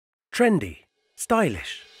trendy,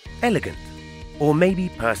 stylish, elegant, or maybe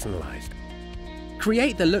personalized.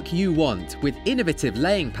 Create the look you want with innovative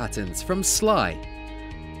laying patterns from SLY.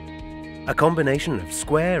 A combination of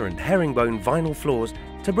square and herringbone vinyl floors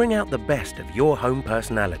to bring out the best of your home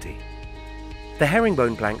personality. The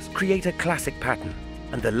herringbone planks create a classic pattern,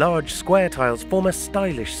 and the large square tiles form a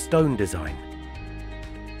stylish stone design.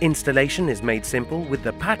 Installation is made simple with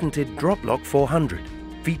the patented Droplock 400,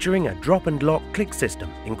 featuring a drop and lock click system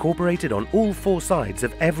incorporated on all 4 sides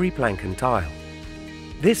of every plank and tile.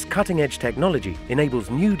 This cutting-edge technology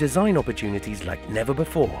enables new design opportunities like never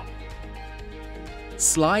before.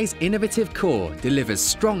 SLY's innovative core delivers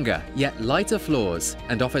stronger yet lighter floors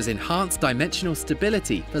and offers enhanced dimensional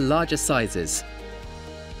stability for larger sizes.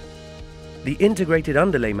 The integrated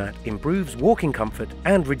underlay mat improves walking comfort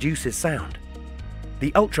and reduces sound.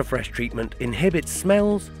 The ultra-fresh treatment inhibits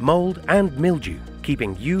smells, mold and mildew,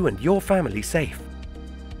 keeping you and your family safe.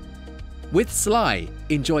 With SLY,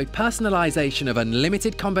 enjoy personalization of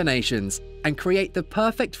unlimited combinations and create the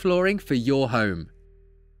perfect flooring for your home.